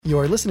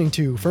You're listening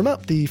to Firm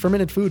Up, the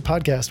fermented food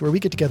podcast, where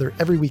we get together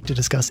every week to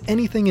discuss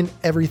anything and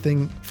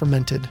everything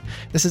fermented.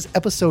 This is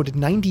episode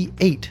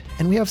 98,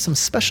 and we have some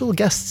special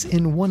guests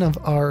in one of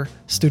our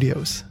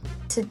studios.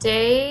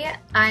 Today,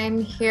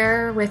 I'm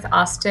here with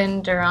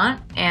Austin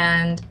Durant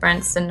and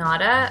Brent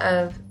Sonata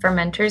of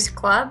Fermenters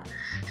Club.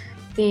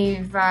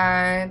 They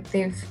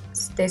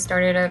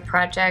started a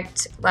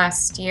project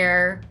last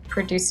year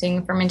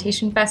producing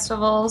fermentation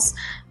festivals,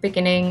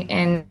 beginning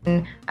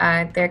in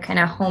their kind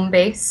of home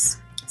base,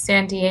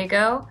 San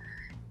Diego,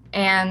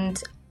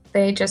 and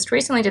they just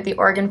recently did the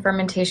Oregon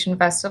Fermentation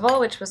Festival,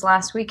 which was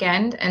last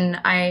weekend,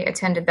 and I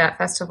attended that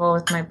festival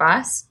with my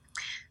boss.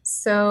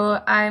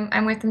 So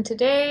I'm with them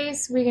today,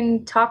 so we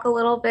can talk a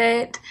little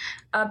bit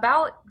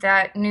about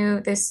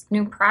this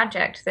new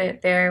project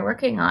that they're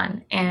working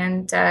on.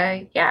 And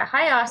hi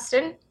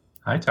Austin.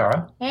 Hi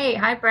Tara. Hey,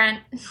 hi Brent.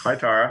 Hi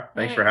Tara.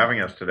 Thanks for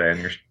having us today in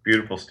your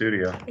beautiful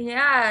studio.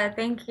 Yeah,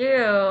 thank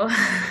you.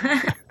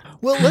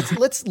 Well,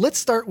 let's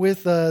start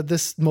with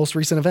this most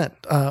recent event,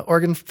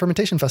 Oregon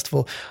Fermentation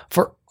Festival.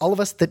 For all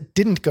of us that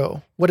didn't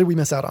go, what did we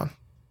miss out on?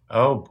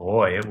 Oh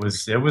boy, it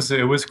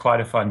was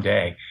quite a fun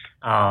day.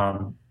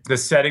 The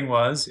setting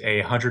was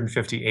a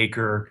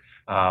 150-acre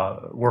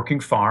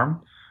working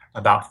farm,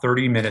 about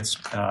 30 minutes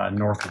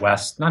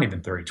northwest, not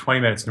even 30,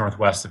 20 minutes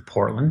northwest of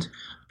Portland.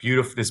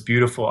 This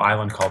beautiful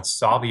island called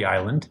Sauvie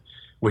Island,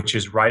 which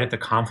is right at the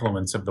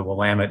confluence of the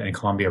Willamette and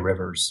Columbia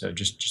rivers. So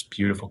just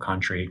beautiful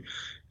country.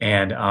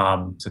 And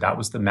so that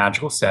was the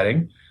magical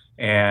setting.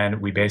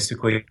 And we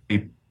basically,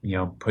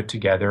 put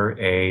together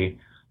a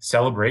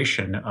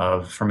celebration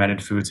of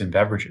fermented foods and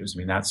beverages. I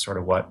mean, that's sort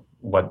of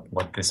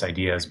what this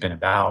idea has been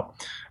about.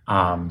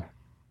 And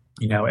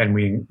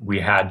we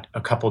had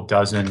a couple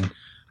dozen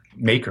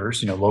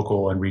makers,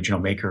 local and regional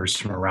makers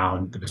from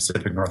around the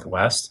Pacific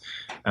Northwest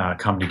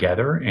come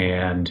together,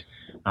 and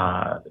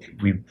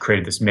we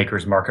created this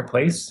makers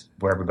marketplace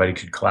where everybody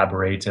could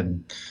collaborate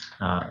and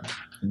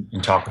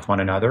talk with one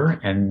another.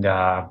 And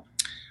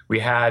we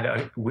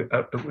had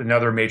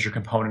another major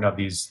component of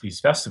these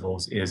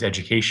festivals is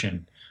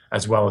education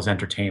as well as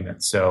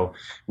entertainment. So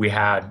we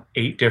had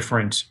 8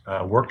 different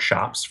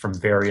workshops from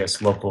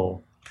various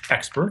local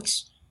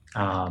experts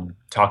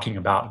talking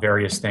about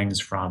various things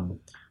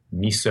from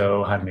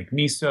miso, how to make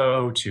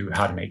miso, to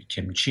how to make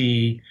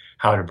kimchi,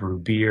 how to brew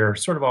beer,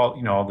 sort of all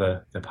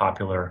the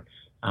popular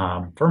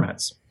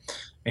ferments.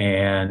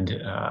 And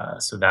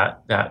so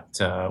that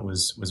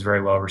was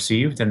very well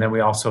received. And then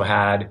we also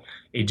had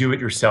a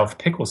do-it-yourself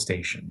pickle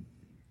station,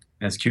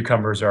 as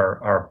cucumbers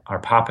are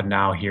popping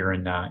now here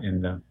in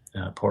the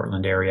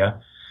Portland area.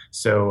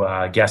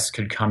 So guests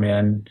could come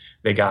in.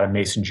 They got a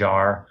mason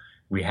jar.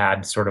 We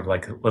had sort of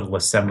like a little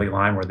assembly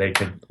line where they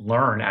could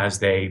learn as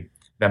they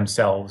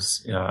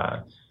themselves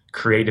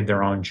created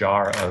their own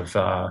jar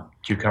of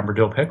cucumber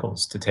dill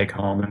pickles to take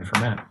home and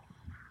ferment.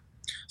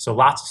 So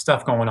lots of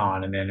stuff going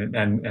on, and then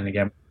and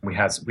again we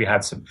had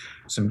some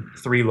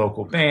 3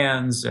 local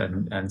bands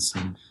and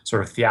some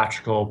sort of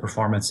theatrical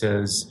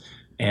performances,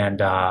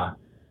 and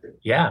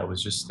it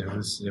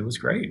was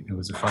great. It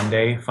was a fun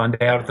day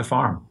out at the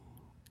farm.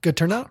 Good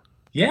turnout.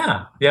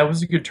 Yeah, it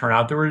was a good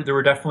turnout. There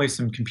were definitely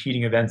some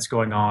competing events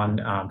going on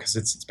because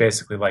it's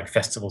basically like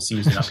festival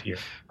season up here.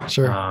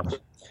 Sure.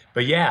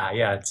 But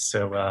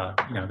so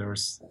there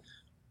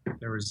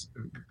was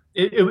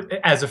it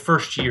as a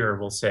first year,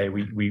 we'll say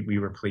we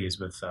were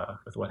pleased with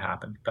what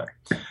happened. But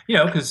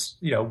because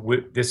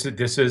this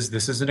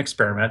is an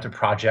experiment, a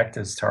project,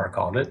 as Tara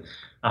called it.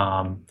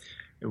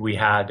 We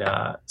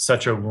had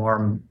such a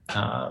warm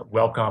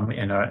welcome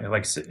in our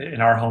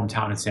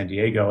hometown in San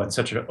Diego, and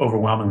such an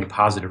overwhelmingly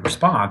positive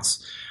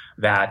response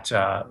that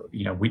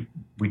we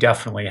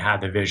definitely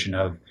had the vision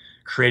of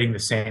creating the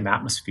same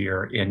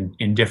atmosphere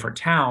in different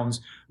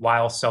towns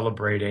while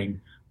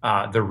celebrating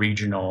the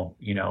regional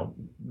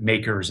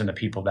makers and the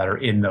people that are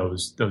in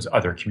those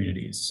other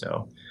communities.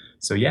 So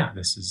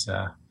this is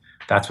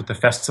that's what the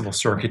festival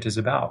circuit is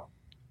about.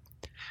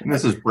 And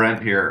this is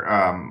Brent here.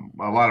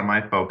 A lot of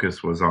my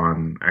focus was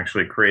on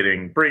actually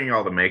bringing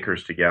all the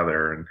makers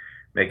together and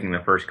making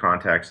the first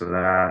contacts of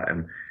that.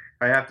 And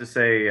I have to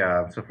say,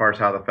 so far as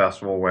how the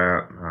festival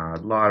went, a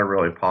lot of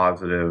really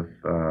positive,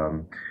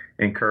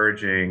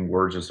 encouraging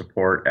words of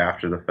support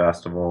after the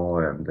festival.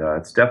 And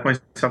it's definitely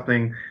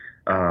something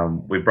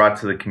we brought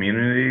to the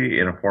community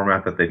in a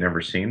format that they'd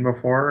never seen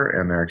before,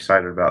 and they're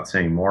excited about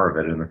seeing more of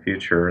it in the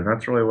future. And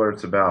that's really what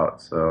it's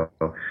about. So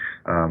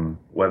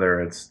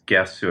whether it's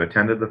guests who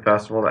attended the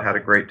festival that had a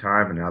great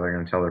time and now they're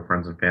going to tell their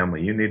friends and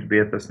family, you need to be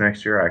at this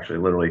next year. I actually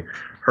literally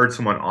heard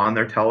someone on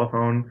their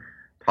telephone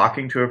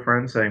talking to a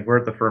friend saying, we're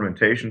at the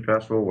Fermentation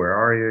Festival, where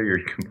are you?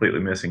 You're completely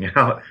missing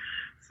out.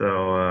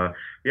 So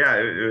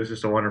it was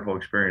just a wonderful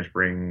experience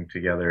bringing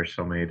together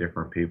so many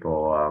different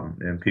people,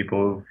 and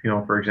people,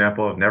 for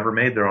example, have never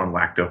made their own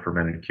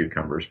lacto-fermented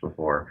cucumbers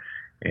before.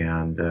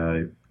 And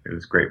it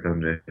was great for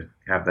them to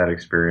have that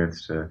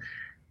experience to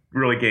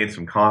really gain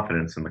some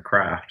confidence in the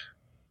craft.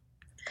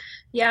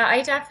 Yeah,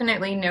 I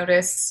definitely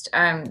noticed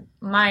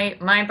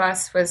my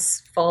bus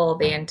was full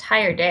the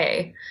entire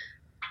day.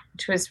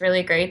 which was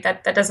really great.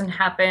 That doesn't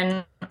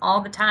happen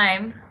all the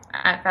time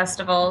at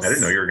festivals. I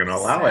didn't know you were going to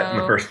allow it in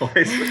the first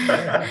place.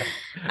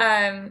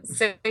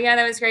 So yeah,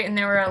 that was great. And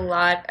there were a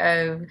lot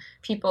of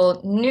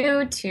people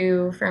new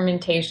to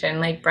fermentation.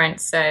 Like Brent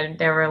said,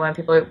 there were a lot of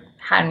people who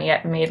hadn't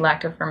yet made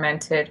lacto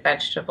fermented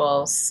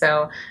vegetables.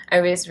 So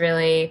I was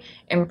really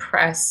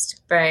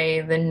impressed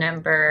by the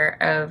number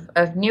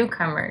of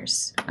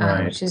newcomers,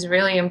 Right. which is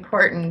really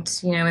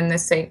important, in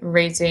this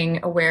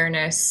raising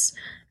awareness,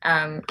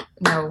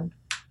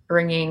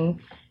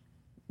 bringing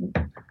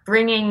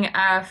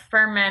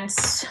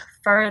ferments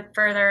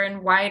further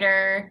and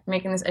wider,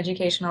 making this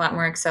education a lot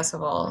more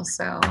accessible.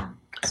 So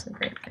it's a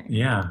great thing.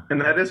 Yeah. And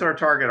that is our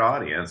target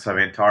audience. I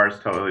mean, Tara's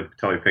totally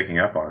picking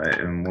up on it.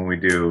 And when we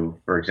do,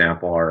 for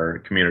example, our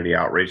community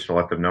outreach to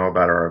let them know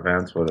about our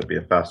events, whether it be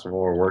a festival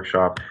or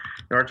workshop,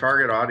 our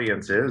target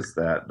audience is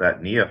that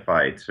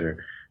neophyte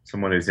or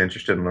someone who's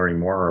interested in learning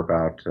more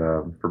about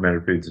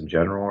fermented foods in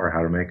general or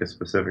how to make a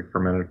specific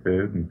fermented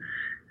food. And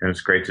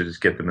it's great to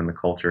just get them in the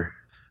culture.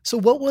 So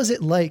what was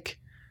it like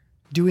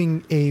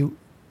doing a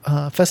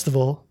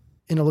festival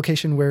in a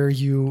location where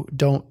you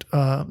don't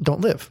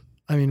live?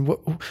 I mean,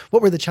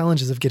 what were the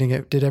challenges of getting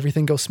it? Did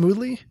everything go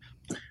smoothly?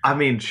 I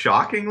mean,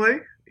 shockingly,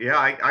 yeah.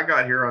 I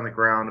got here on the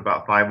ground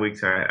about 5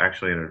 weeks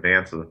actually in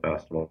advance of the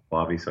festival.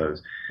 Obviously, I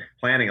was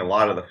planning a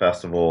lot of the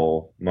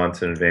festival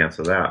months in advance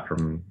of that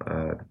from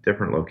a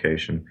different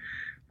location.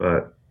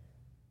 But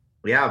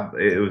yeah,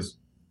 it was,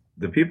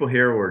 the people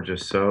here were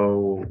just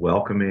so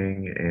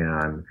welcoming,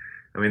 and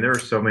I mean, there were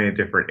so many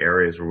different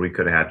areas where we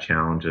could have had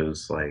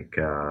challenges, like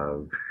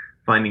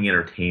finding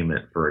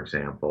entertainment, for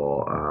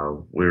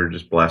example. We were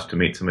just blessed to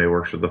meet somebody who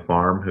works with the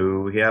farm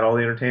who he had all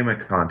the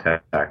entertainment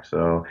contacts.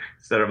 So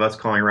instead of us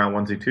calling around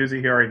onesie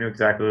twosie, he already knew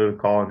exactly who to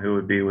call and who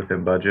would be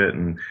within budget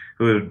and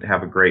who would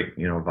have a great,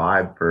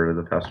 vibe for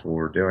the festival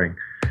we're doing.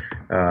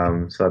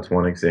 So that's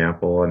one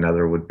example.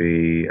 Another would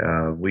be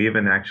we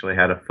even actually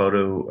had a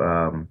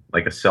photo,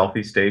 like a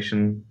selfie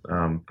station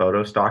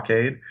photo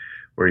stockade,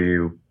 where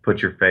you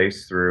put your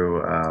face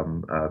through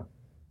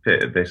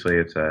basically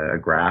it's a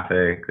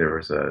graphic. There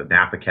was a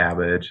Napa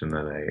cabbage and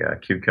then a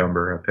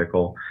cucumber, a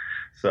pickle.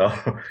 So,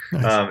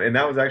 Nice. and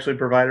that was actually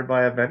provided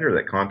by a vendor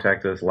that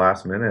contacted us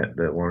last minute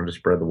that wanted to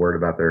spread the word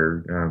about their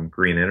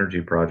green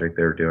energy project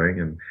they were doing,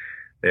 and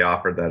they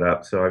offered that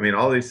up. So, I mean,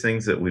 all these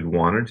things that we'd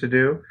wanted to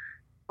do,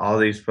 all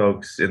these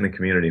folks in the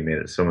community made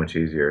it so much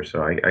easier.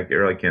 So I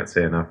really can't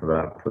say enough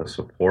about the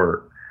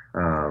support.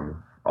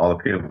 All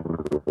the people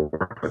who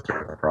worked with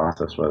during the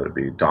process, whether it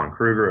be Don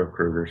Kruger of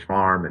Kruger's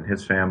Farm and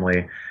his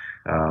family,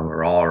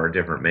 or all our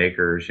different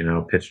makers.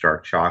 Pitch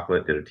Dark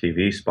Chocolate did a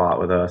TV spot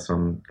with us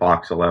on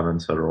Fox 11,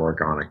 so did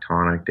Organic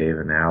Tonic, Dave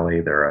and Allie.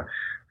 They're a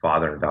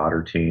father and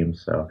daughter team.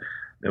 So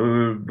we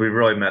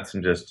really met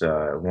some just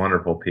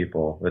wonderful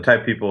people, the type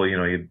of people,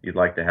 you'd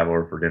like to have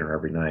over for dinner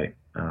every night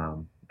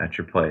at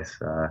your place.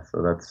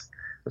 So that's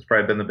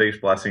probably been the biggest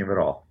blessing of it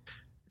all.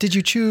 Did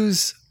you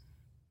choose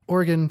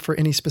Oregon for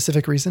any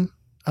specific reason?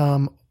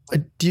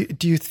 Do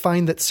you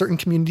find that certain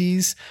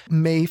communities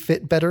may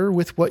fit better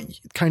with what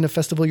kind of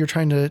festival you're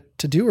trying to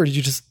do, or did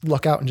you just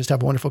luck out and just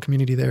have a wonderful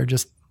community there,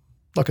 just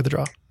luck of the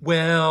draw?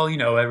 Well,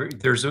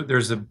 there's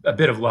a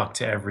bit of luck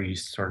to every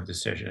sort of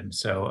decision.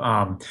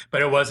 So,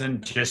 but it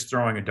wasn't just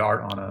throwing a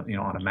dart on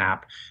a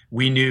map.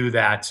 We knew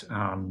that.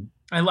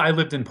 I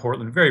lived in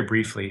Portland very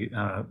briefly,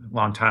 a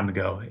long time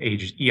ago,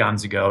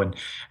 eons ago, and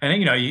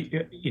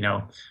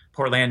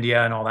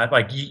Portlandia and all that.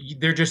 Like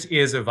there just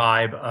is a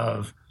vibe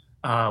of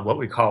what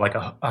we call like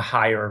a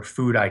higher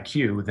food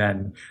IQ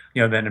than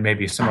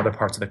maybe some other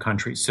parts of the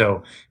country.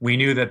 So we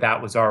knew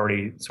that was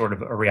already sort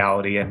of a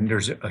reality, and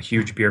there's a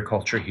huge beer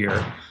culture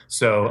here.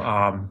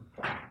 So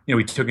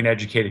we took an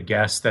educated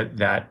guess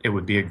that it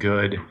would be a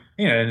good,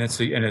 and it's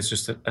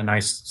just a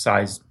nice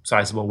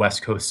sizable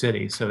West Coast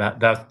city. So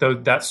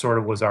that sort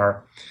of was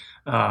our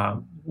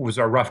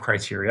rough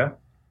criteria.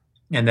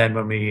 And then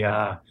when we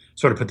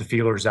sort of put the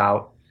feelers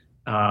out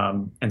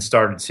and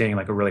started seeing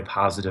like a really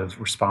positive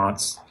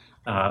response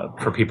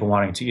for people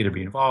wanting to either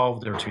be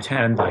involved or to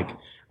attend, like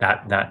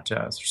that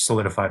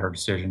solidified our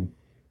decision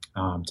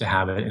to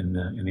have it in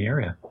the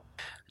area.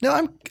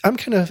 Now, I'm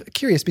kind of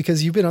curious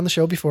because you've been on the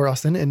show before,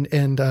 Austin,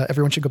 and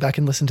everyone should go back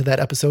and listen to that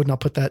episode, and I'll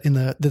put that in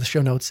the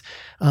show notes.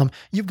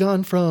 You've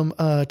gone from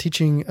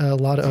teaching a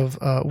lot of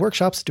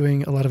workshops,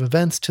 doing a lot of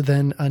events, to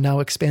then now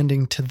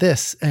expanding to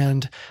this.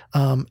 And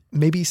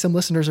maybe some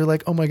listeners are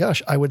like, "Oh my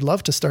gosh, I would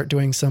love to start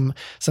doing some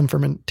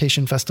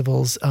fermentation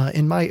festivals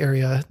in my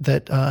area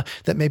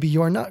that maybe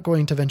you are not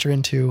going to venture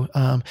into."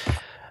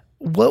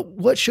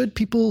 What should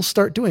people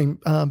start doing?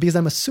 Because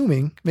I'm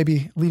assuming,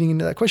 maybe leading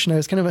into that question, I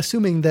was kind of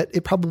assuming that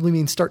it probably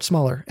means start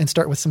smaller and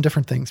start with some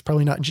different things,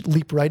 probably not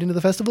leap right into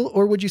the festival.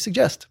 Or would you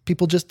suggest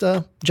people just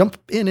jump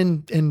in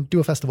and do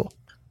a festival?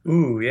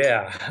 Ooh,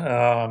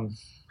 yeah.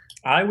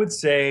 I would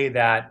say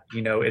that,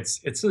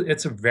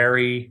 it's a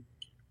very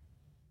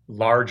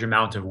large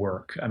amount of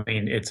work. I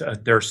mean,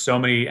 there's so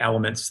many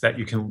elements that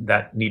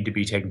need to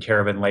be taken care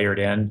of and layered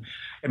in.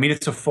 I mean,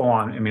 it's a full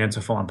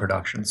on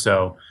production.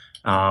 So,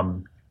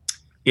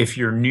 if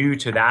you're new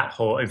to that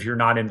whole, if you're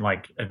not in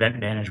like event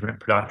management,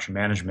 production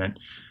management,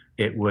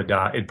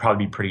 it'd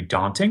probably be pretty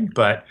daunting.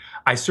 But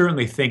I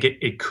certainly think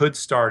it could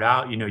start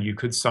out. You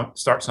could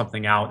start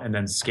something out and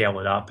then scale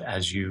it up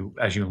as you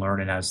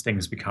learn and as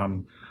things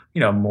become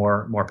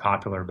more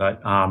popular.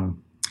 But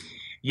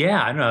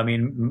yeah, I don't know. I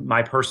mean,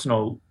 my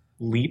personal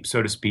leap,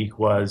 so to speak,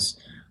 was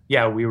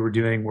we were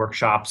doing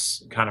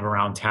workshops kind of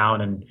around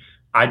town, and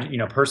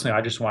personally,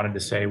 I just wanted to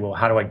say, well,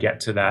 how do we get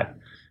to the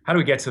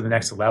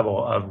next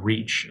level of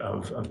reach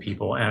of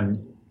people?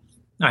 And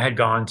I had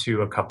gone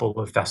to a couple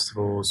of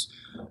festivals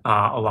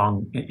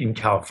along in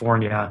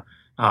California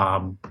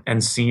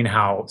and seen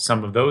how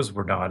some of those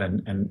were done,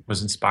 and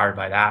was inspired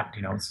by that.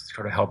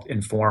 Sort of helped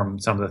inform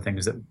some of the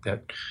things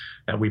that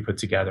we put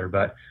together.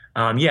 But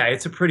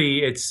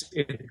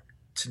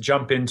to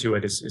jump into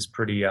it is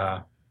pretty.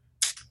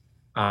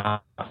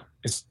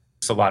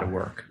 It's a lot of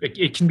work.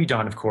 It can be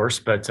done, of course,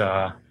 but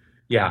I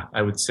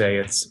would say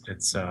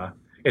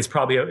it's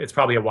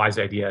probably a wise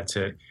idea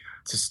to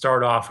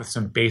start off with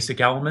some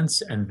basic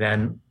elements, and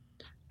then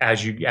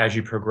as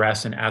you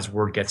progress and as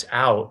word gets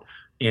out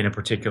in a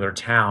particular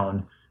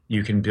town,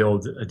 you can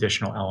build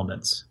additional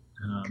elements.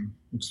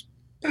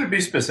 To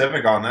be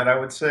specific on that, I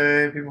would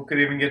say people could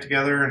even get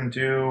together and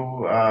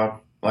do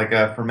like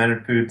a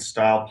fermented food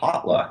style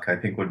potluck. I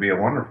think would be a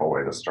wonderful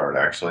way to start,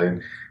 actually,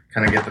 and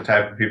kind of get the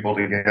type of people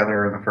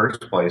together in the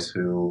first place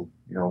who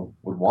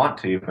would want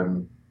to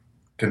even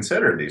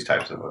consider these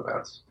types of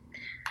events.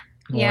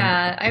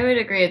 Yeah, I would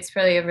agree. It's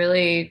probably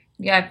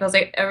it feels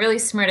like a really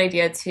smart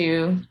idea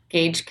to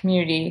gauge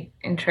community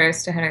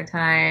interest ahead of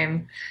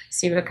time,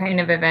 see what kind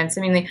of events.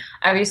 I mean,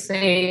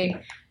 obviously,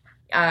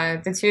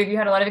 the two of you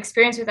had a lot of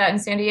experience with that in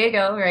San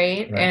Diego,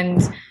 right?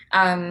 And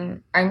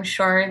I'm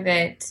sure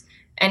that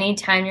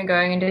anytime you're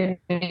going into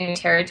new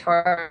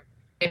territory,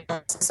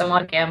 it's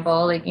somewhat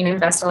gamble. Like,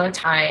 invest a lot of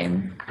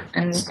time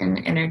and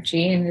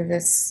energy into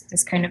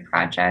this kind of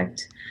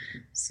project.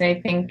 So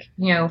I think,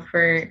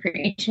 for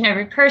each and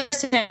every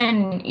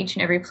person, each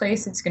and every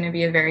place, it's going to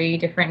be a very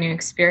different new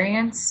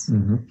experience.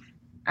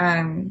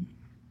 Mm-hmm.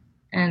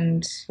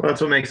 And well,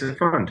 that's what makes it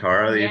fun,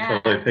 Tara. You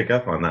totally pick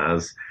up on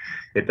that.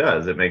 It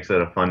does. It makes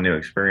it a fun new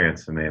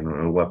experience. I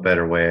mean, what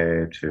better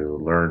way to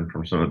learn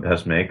from some of the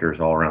best makers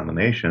all around the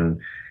nation?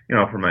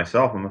 For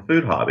myself, I'm a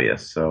food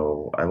hobbyist,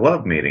 so I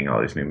love meeting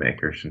all these new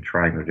makers and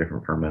trying their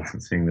different ferments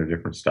and seeing their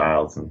different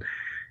styles and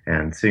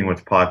seeing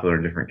what's popular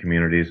in different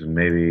communities, and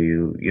maybe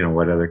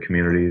what other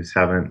communities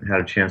haven't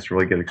had a chance to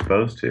really get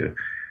exposed to.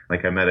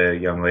 Like, I met a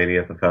young lady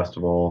at the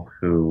festival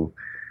who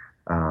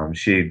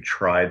she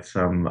tried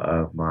some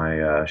of my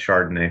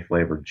Chardonnay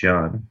flavored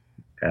Jun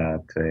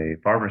at a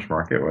farmer's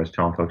market where I was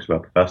telling folks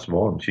about the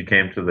festival, and she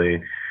came to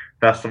the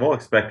festival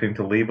expecting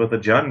to leave with a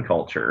Jun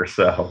culture.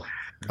 So,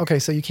 okay,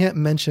 so you can't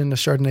mention a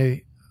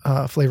Chardonnay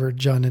flavored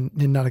Jun and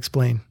not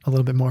explain a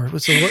little bit more.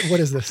 So what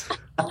is this?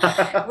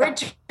 We're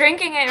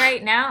drinking it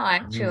right now,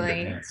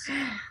 actually.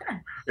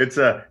 It's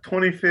a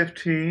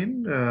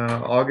 2015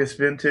 August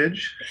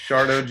vintage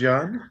Chardonnay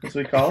Jun, as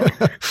we call it.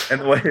 And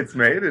the way it's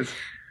made is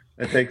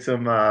I take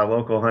some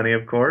local honey,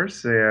 of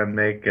course, and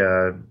make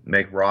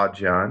raw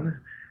Jun.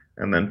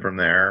 And then from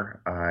there,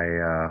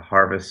 I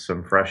harvest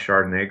some fresh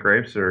Chardonnay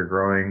grapes that are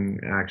growing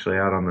actually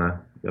out on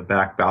the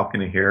back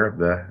balcony here of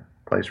the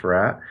place we're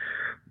at.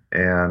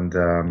 And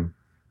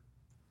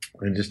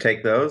just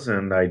take those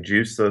and I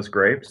juice those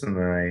grapes, and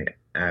then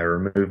I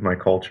remove my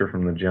culture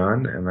from the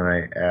Jun, and then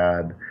I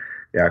add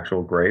the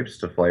actual grapes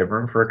to flavor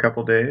them for a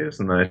couple days,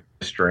 and then I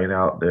strain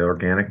out the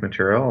organic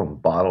material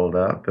and bottle it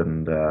up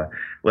and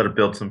let it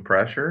build some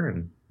pressure,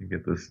 and you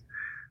get this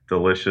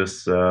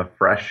delicious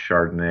fresh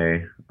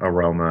Chardonnay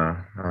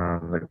aroma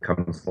that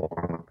comes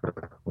along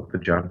with the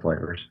Jun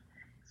flavors.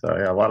 So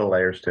yeah, a lot of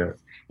layers to it.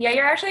 Yeah,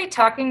 you're actually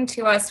talking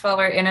to us while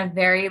we're in a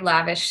very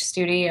lavish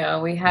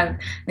studio. We have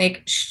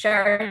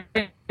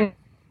Chardonnay.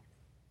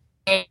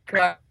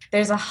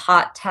 There's a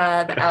hot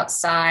tub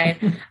outside.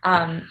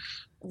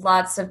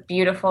 Lots of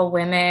beautiful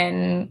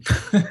women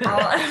all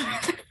over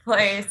the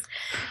place.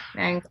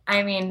 And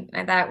I mean,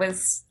 that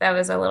was a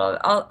little.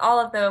 All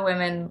of the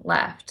women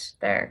left.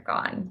 They're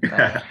gone.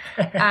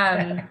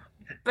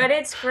 But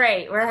it's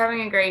great. We're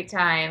having a great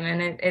time,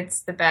 and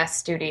it's the best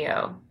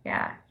studio.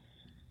 Yeah.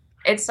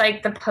 It's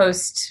like the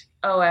post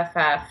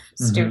OFF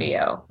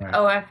studio. Right.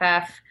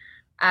 OFF,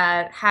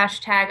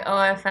 hashtag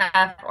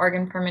OFF,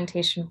 Oregon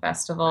Fermentation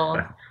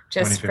Festival,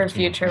 just for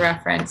future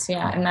reference.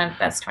 Yeah, and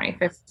that's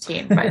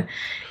 2015. But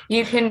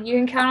you can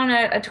count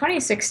on a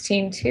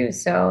 2016 too.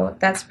 So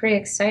that's pretty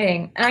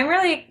exciting. And I'm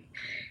really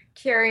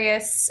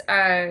curious,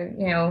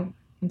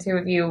 two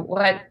of you,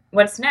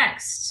 what's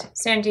next?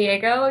 San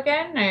Diego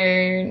again,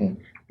 or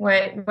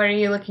what are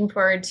you looking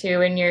forward to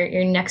in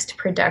your next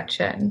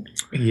production?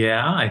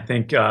 Yeah, I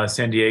think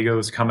San Diego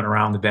is coming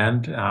around the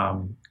bend.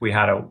 We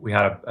had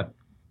a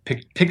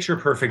picture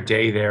perfect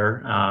day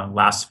there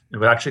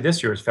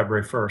this year is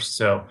February 1st.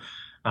 So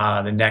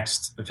the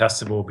next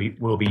festival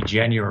will be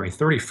January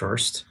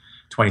 31st,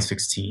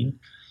 2016,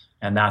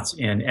 and that's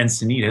in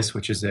Encinitas,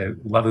 which is a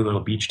lovely little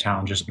beach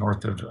town just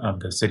north of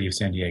the city of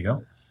San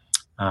Diego.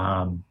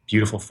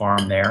 Beautiful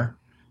farm there.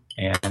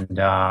 And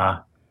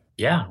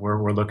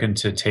we're looking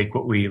to take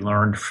what we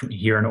learned from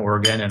here in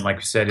Oregon. And like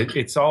you said,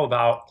 it's all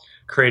about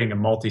creating a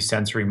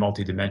multi-sensory,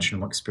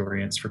 multi-dimensional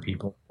experience for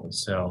people.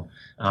 So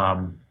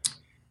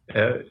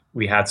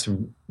we had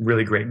some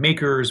really great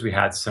makers. We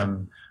had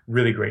some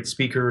really great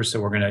speakers. So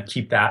we're going to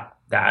keep that,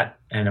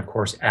 and of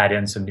course, add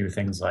in some new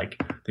things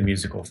like the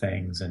musical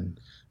things and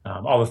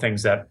all the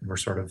things that were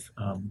sort of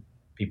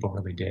people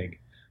really dig.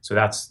 So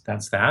that's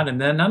that.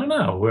 And then I don't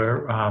know,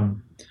 we're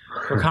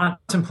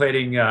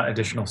contemplating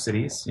additional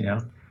cities.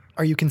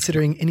 Are you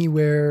considering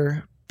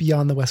anywhere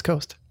beyond the West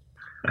Coast?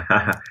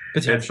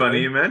 It's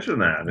funny you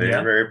mentioned that. You're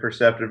a very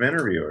perceptive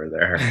interviewer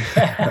there,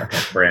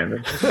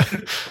 Brandon.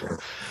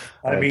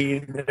 I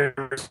mean,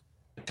 there's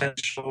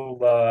potential.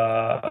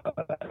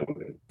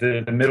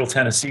 The Middle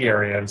Tennessee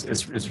area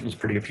is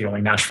pretty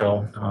appealing.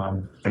 Nashville,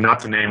 and not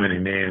to name any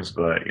names,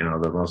 but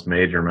the most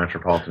major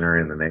metropolitan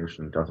area in the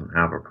nation doesn't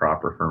have a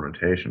proper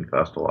fermentation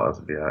festival as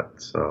of yet.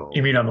 So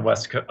you mean on the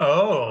West Coast?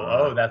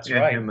 Oh, that's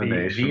right. In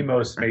the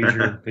most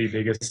major, the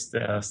biggest.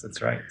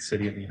 That's right.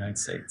 City of the United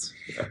States.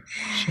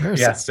 Sure.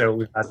 Yeah.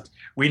 So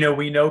we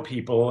know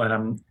people, and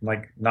I'm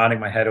like nodding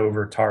my head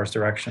over Tara's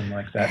direction,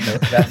 like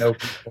that know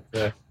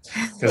people,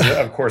 because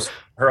of course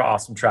her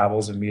awesome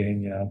travels and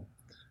meeting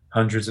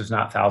hundreds, if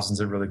not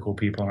thousands, of really cool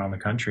people around the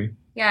country.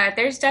 Yeah,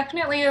 there's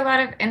definitely a lot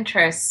of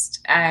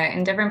interest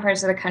in different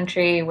parts of the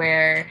country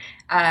where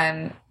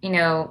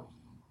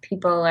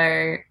people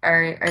are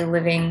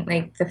living,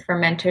 like the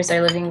fermenters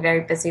are living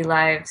very busy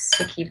lives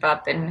to keep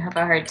up and have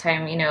a hard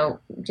time,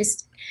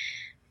 just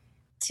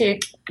to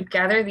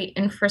gather the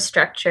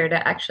infrastructure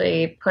to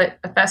actually put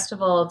a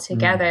festival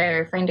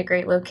together, find a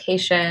great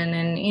location,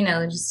 and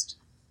just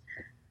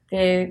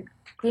the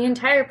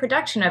entire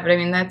production of it. I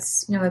mean,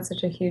 that's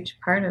such a huge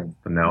part of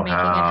the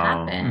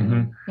know-how, making it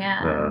happen.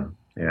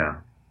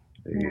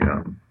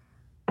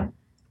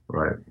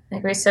 Right.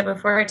 Like we said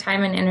before,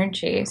 time and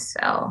energy.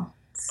 So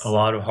a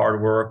lot of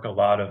hard work, a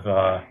lot of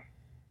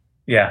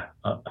and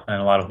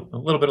a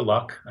little bit of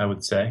luck, I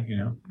would say.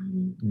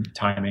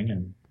 Timing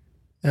and.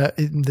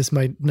 This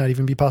might not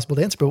even be possible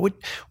to answer, but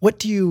what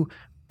do you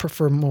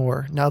prefer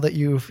more now that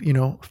you've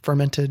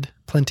fermented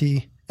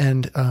plenty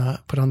and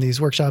put on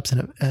these workshops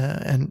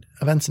and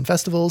events and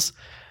festivals?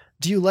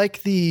 Do you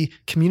like the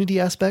community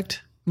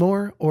aspect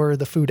more or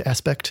the food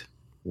aspect?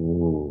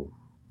 Ooh.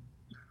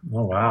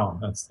 Oh wow,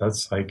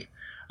 that's like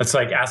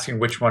asking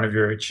which one of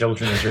your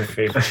children is your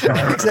favorite.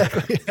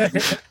 Exactly.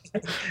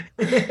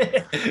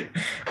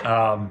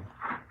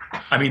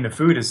 I mean, the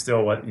food is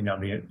still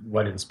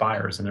what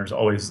inspires, and there's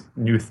always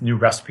new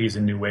recipes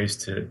and new ways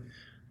to,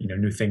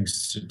 new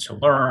things to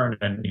learn,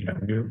 and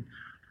new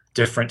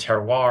different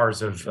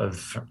terroirs of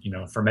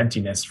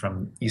fermentiness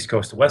from East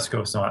Coast to West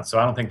Coast and all that. So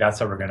I don't think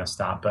that's ever going to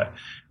stop. But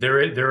there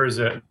is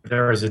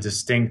a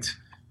distinct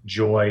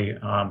joy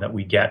that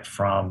we get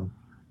from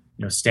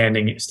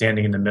standing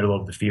in the middle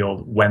of the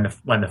field when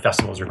the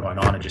festivals are going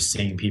on and just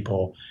seeing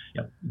people,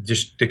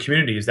 just the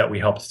communities that we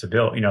helped to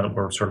build, that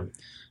we're sort of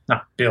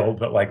not build,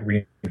 but like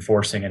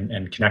reinforcing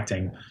and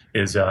connecting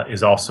is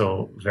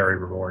also very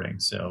rewarding.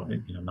 So,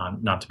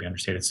 not to be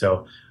understated.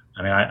 So,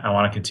 I mean, I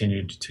want to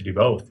continue to do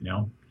both,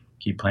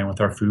 keep playing with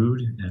our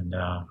food and,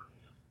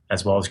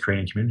 as well as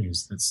creating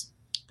communities. That's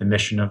the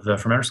mission of the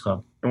Fermenters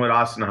Club. And what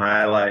Austin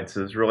highlights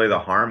is really the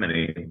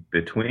harmony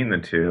between the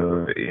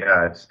two.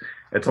 Yeah,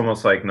 it's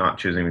almost like not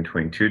choosing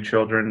between two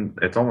children.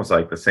 It's almost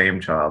like the same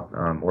child,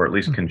 or at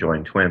least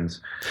conjoined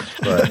twins.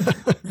 But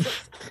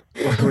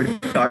what we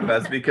talk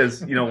about is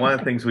because one of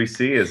the things we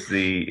see is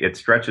it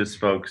stretches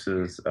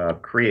folks'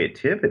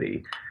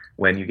 creativity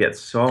when you get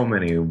so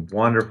many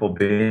wonderful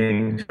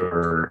beings who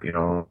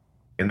are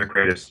in their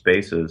creative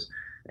spaces.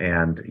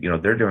 And,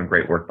 they're doing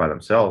great work by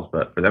themselves,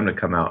 but for them to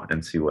come out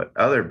and see what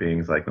other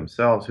beings like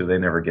themselves, who they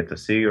never get to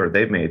see, or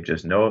they may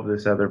just know of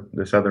this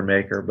other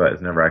maker, but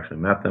has never actually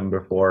met them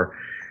before,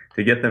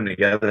 to get them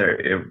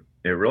together,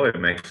 it really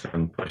makes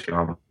them push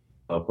on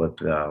with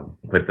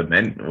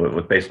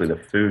basically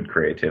the food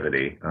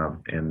creativity.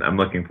 And I'm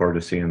looking forward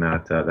to seeing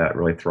that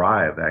really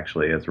thrive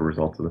actually as a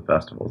result of the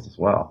festivals as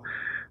well.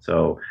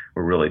 So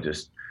we're really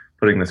just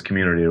putting this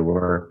community to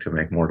work to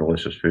make more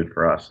delicious food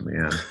for us in the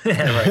end.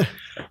 Yeah, right.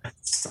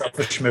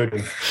 Selfish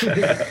motive.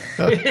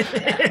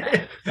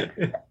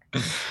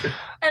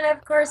 And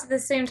of course, at the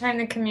same time,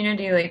 the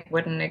community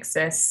wouldn't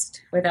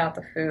exist without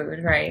the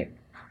food, right?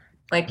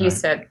 Like you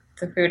said,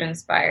 the food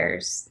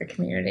inspires the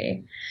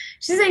community.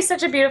 She's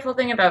such a beautiful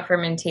thing about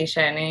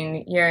fermentation. I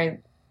mean,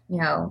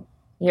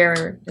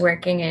 you're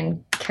working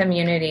in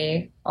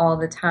community all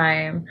the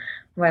time,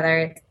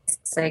 whether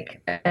it's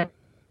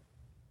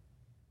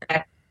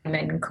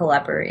in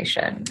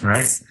collaboration.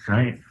 Right.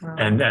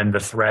 And the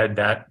thread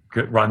that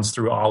runs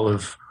through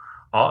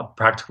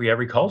practically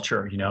every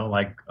culture,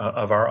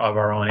 of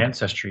our own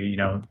ancestry,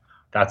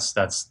 that's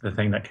the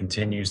thing that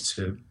continues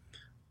to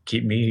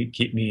keep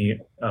me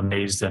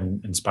amazed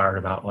and inspired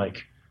about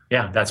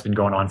that's been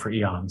going on for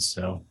eons.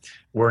 So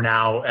we're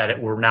now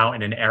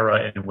in an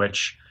era in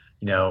which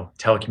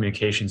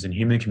telecommunications and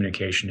human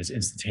communication is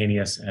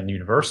instantaneous and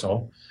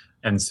universal.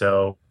 And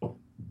so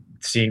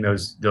seeing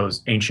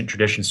those ancient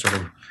traditions sort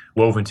of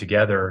woven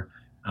together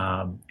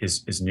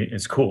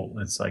is cool.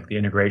 It's like the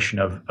integration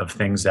of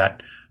things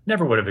that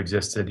never would have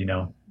existed,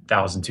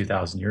 1,000,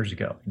 2,000 years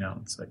ago.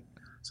 It's like,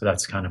 so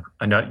that's kind of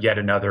yet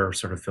another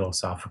sort of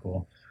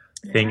philosophical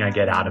thing I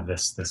get out of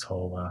this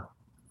whole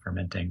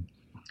fermenting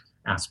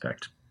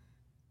aspect.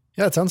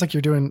 Yeah, it sounds like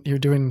you're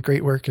doing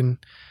great work, and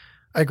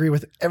I agree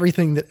with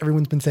everything that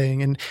everyone's been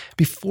saying. And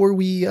before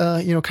we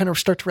kind of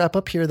start to wrap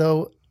up here,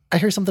 though, I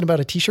hear something about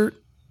a T-shirt.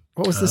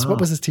 What was this? What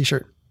was this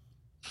T-shirt?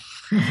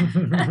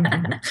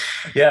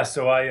 Yeah,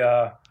 so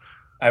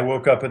I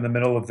woke up in the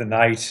middle of the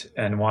night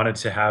and wanted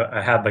to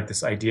I had like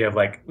this idea of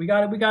like, we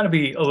got to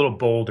be a little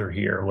bolder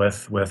here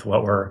with what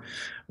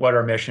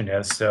our mission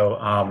is. So,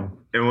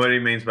 and what he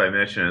means by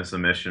mission is the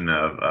mission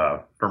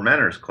of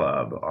Fermenters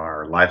Club,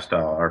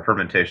 our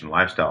fermentation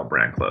lifestyle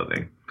brand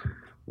clothing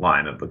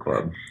line of the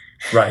club.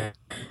 Right.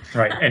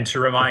 And to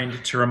remind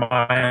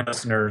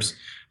listeners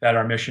that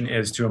our mission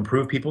is to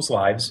improve people's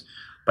lives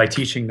by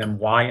teaching them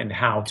why and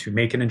how to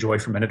make and enjoy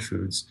fermented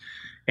foods,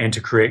 and to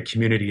create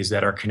communities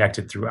that are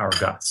connected through our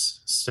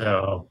guts.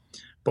 So,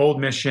 bold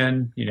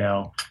mission,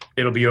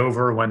 it'll be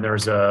over when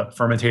there's a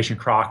fermentation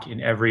crock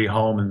in every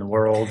home in the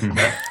world.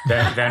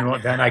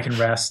 Then I can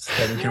rest.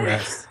 Then we can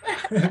rest.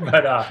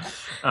 But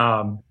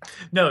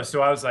no.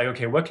 So I was like,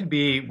 okay, what could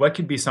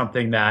be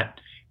something that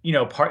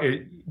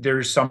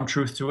there's some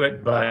truth to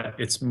it, but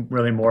it's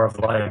really more of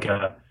like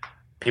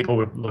people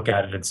would look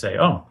at it and say,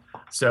 oh.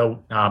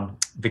 So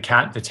the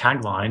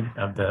tagline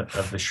of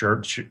the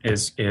shirt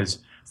is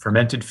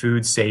fermented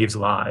food saves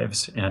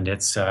lives, and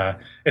it's a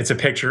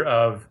picture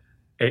of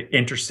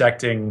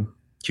intersecting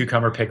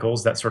cucumber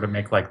pickles that sort of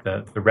make like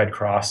the Red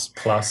Cross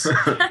plus,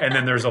 and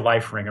then there's a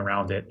life ring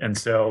around it. And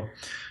so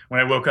when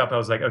I woke up, I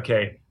was like,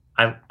 okay,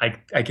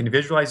 I can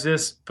visualize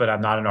this, but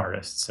I'm not an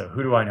artist. So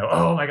who do I know?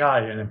 Oh my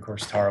God. And of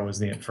course, Tara was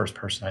the first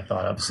person I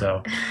thought of.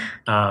 So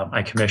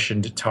I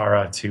commissioned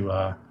Tara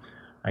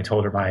I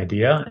told her my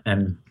idea,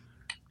 and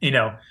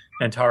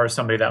and Tara is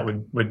somebody that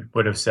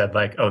would have said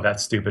like, oh,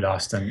 that's stupid,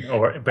 Austin,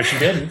 but she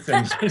didn't.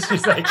 And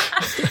she's like,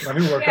 let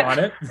me work on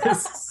it.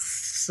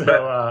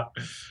 So,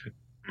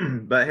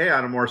 but hey,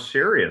 on a more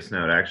serious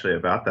note, actually,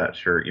 about that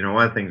shirt,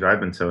 one of the things I've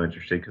been so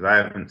interested, because I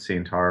haven't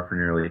seen Tara for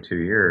nearly 2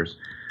 years,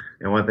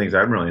 and one of the things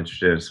I'm really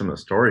interested in is some of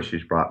the stories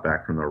she's brought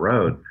back from the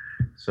road.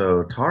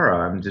 So, Tara,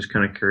 I'm just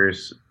kind of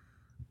curious,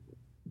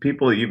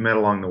 people that you've met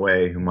along the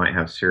way who might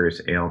have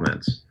serious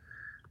ailments,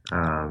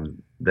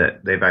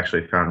 that they've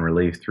actually found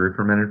relief through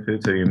fermented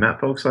foods. Have you met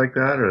folks like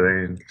that?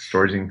 Are they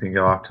stories you can get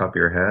off the top of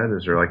your head?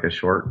 Is there like a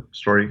short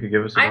story you could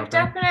give us about I've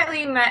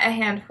definitely met a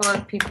handful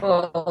of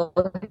people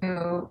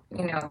who,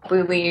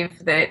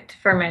 believe that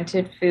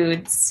fermented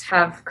foods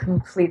have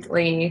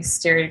completely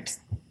steered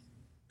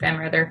them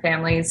or their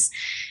families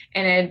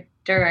in a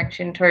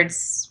direction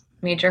towards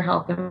major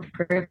health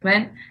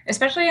improvement,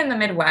 especially in the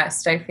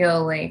Midwest. I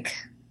feel like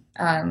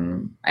I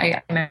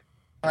met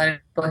a lot of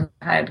people who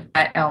had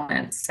gut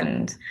ailments,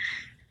 and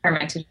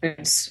fermented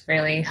foods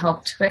really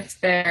helped with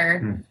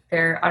their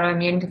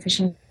autoimmune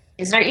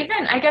deficiencies. Or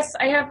even, I guess,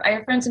 I have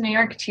friends in New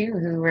York too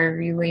who were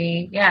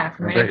really,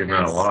 fermented foods.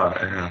 Met a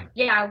lot,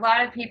 yeah. A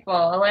lot of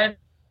people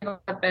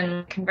have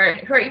been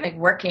converted who are even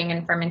working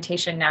in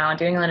fermentation now,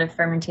 doing a lot of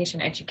fermentation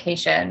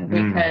education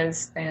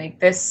because they're like,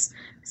 this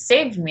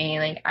saved me.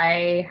 Like,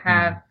 I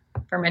have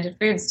fermented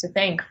foods to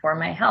thank for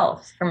my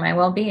health, for my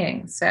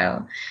well-being.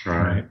 So,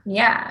 right.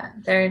 Yeah,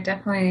 they're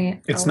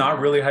definitely. It's not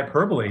really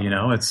hyperbole,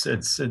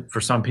 It's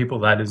for some people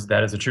that is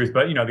the truth.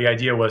 But the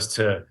idea was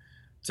to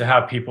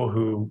have people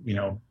who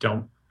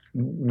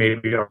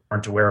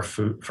aren't aware of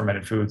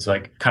fermented foods,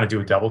 like kind of do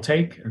a double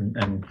take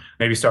and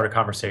maybe start a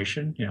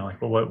conversation.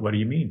 Like, well, what do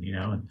you mean?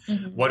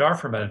 And what are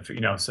fermented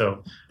foods?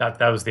 So that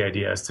was the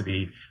idea, is to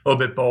be a little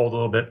bit bold, a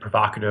little bit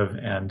provocative,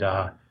 and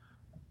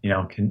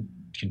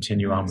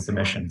continue on with the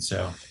mission.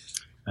 So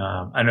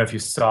I don't know if you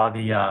saw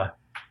we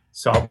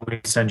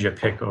send you a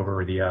pic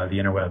over the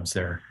interwebs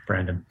there,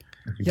 Brandon.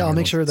 Yeah, I'll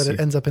make sure that it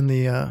ends up in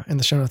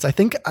the show notes. I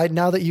think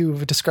now that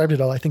you've described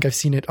it all, I think I've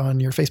seen it on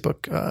your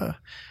Facebook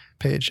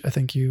page. I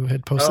think you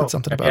had posted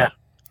something about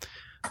it.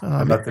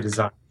 About the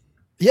design.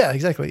 Yeah,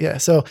 exactly. Yeah.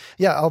 So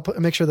I'll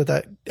make sure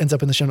that ends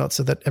up in the show notes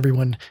so that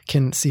everyone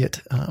can see it.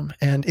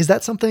 And is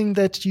that something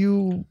that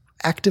you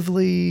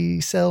actively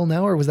sell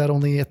now, or was that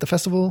only at the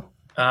festival?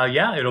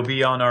 Yeah, it'll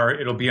be in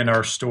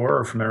our store,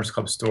 or Fermenters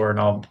Club store, and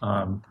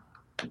I'll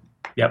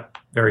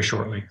very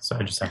shortly. So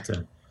I just have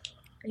to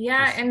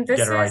and this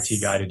get our IT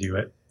guy to do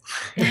it.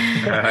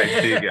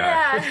 IT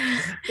guy.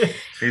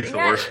 He's the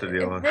worst to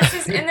deal with.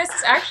 This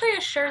is actually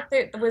a shirt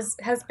that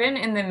has been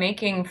in the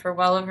making for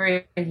well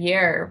over a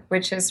year,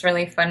 which is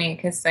really funny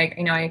because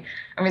I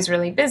was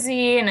really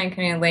busy and I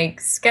kind of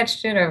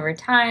sketched it over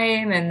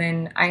time, and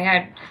then I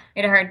had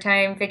a hard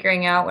time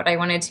figuring out what I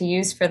wanted to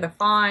use for the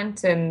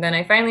font, and then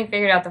I finally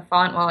figured out the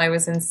font while I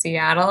was in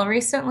Seattle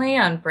recently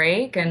on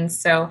break, and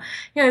so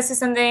this is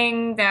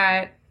something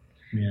that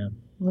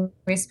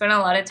we spent a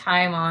lot of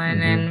time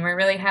on, and we're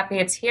really happy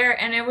it's here.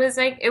 And it was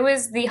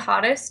the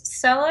hottest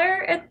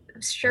seller at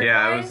shirt.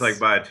 Yeah, it was like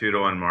by a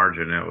 2-to-1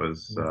 margin. It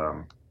was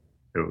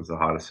the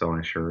hottest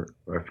selling shirt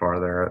by far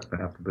there at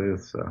the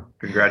booth. So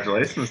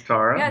congratulations,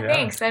 Tara. Yeah,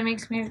 thanks. That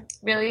makes me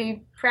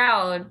really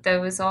proud. That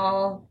was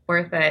all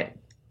worth it.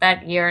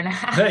 That year and a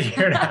half.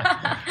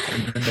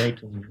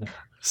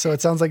 So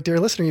it sounds like, dear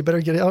listener, you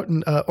better get out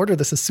and order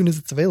this as soon as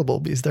it's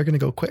available, because they're going to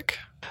go quick.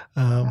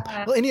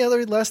 Well, any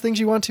other last things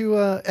you want to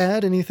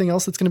add? Anything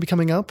else that's going to be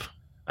coming up?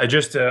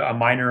 Just a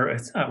minor,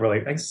 it's not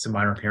really, I guess it's a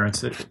minor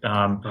appearance.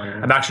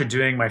 I'm actually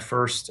doing my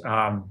first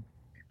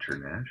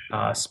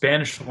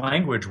Spanish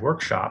language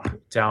workshop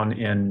down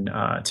in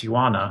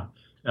Tijuana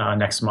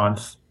next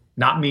month.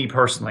 Not me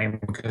personally,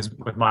 because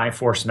with my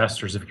 4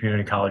 semesters of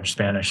community college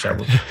Spanish,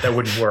 that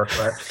wouldn't work.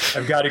 But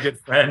I've got a good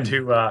friend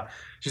who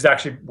she's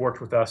actually worked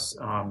with us.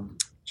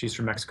 She's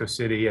from Mexico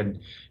City, and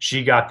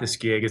she got this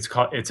gig.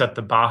 It's at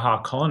the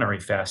Baja Culinary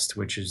Fest,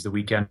 which is the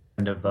weekend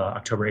of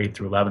October 8th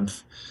through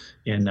 11th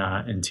in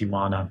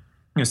Tijuana.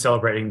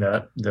 Celebrating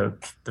the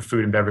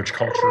food and beverage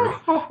culture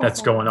that's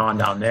going on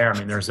down there. I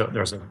mean, there's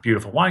a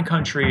beautiful wine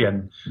country,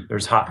 and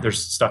there's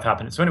stuff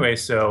happening. So anyway,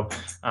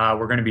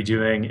 we're going to be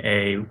doing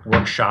a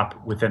workshop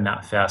within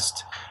that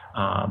fest.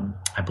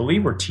 I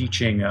believe we're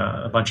teaching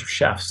a bunch of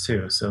chefs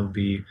too. So it'll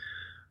be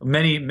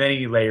many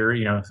layer.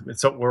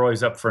 We're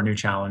always up for a new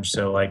challenge.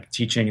 So like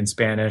teaching in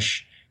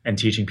Spanish and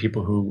teaching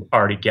people who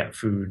already get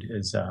food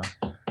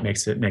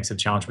makes it a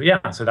challenge. But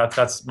yeah, so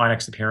that's my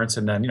next appearance,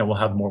 and then we'll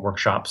have more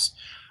workshops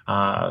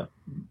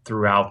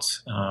throughout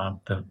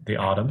the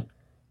autumn.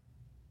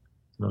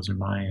 Those are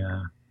my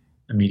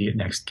immediate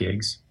next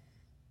gigs.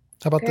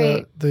 How about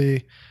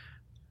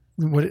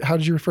how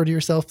did you refer to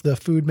yourself? The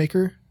food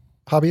maker,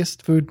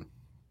 hobbyist, food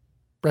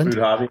Brent?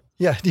 Food hobby.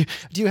 Yeah. Do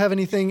you have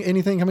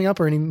anything coming up,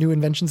 or any new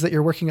inventions that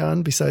you're working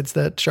on besides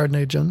that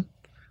Chardonnay gin?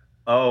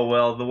 Oh,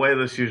 well, the way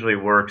this usually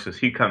works is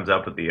he comes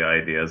up with the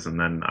ideas, and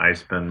then I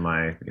spend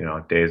my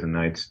days and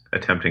nights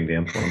attempting to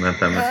implement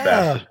them as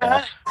fast as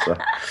possible. So.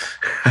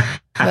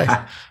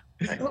 Nice.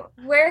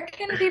 Where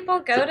can people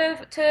go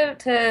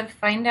to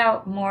find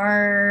out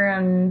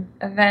more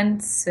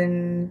events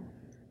and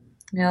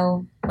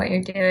what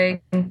you're doing?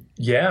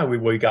 Yeah,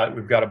 we've got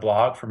a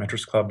blog,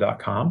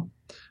 fermentersclub.com,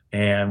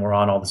 and we're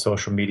on all the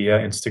social media.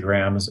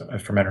 Instagram is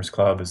Fermenters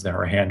Club is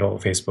our handle.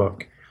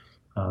 Facebook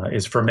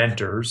is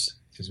Fermenters,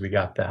 because we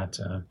got that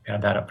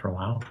had that up for a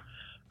while.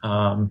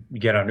 You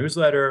get our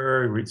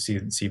newsletter, we see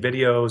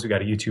videos. We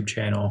got a YouTube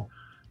channel,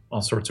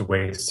 all sorts of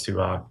ways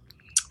to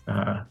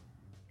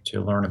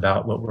learn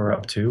about what we're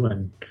up to,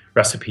 and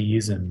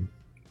recipes and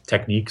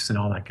techniques and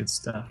all that good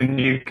stuff. And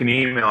you can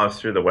email us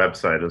through the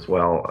website as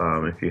well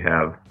if you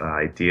have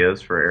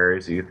ideas for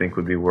areas that you think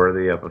would be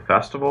worthy of a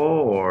festival,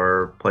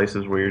 or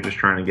places where you're just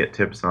trying to get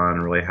tips on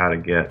really how to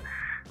get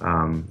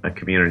a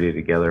community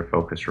together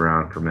focused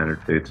around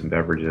fermented foods and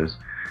beverages.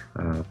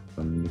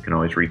 You can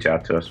always reach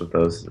out to us with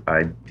those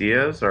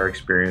ideas. Our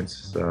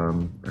experience,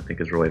 I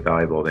think, is really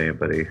valuable to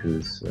anybody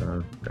who's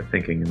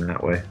thinking in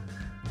that way.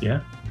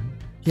 Yeah.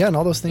 Yeah, and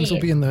all those things will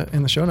be in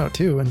the show note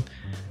too. And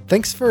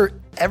thanks for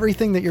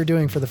everything that you're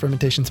doing for the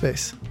fermentation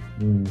space.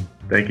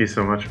 Thank you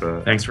so much for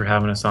that. Thanks for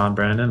having us on,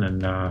 Brandon.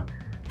 And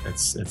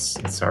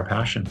it's our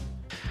passion.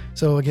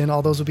 So again,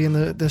 all those will be in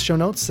the show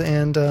notes,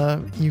 and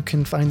you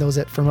can find those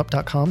at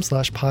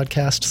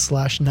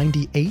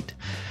firmup.com/podcast/98.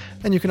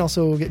 And you can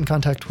also get in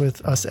contact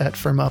with us at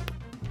FirmUp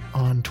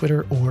on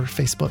Twitter or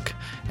Facebook.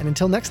 And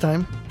until next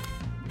time,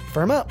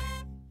 firm up.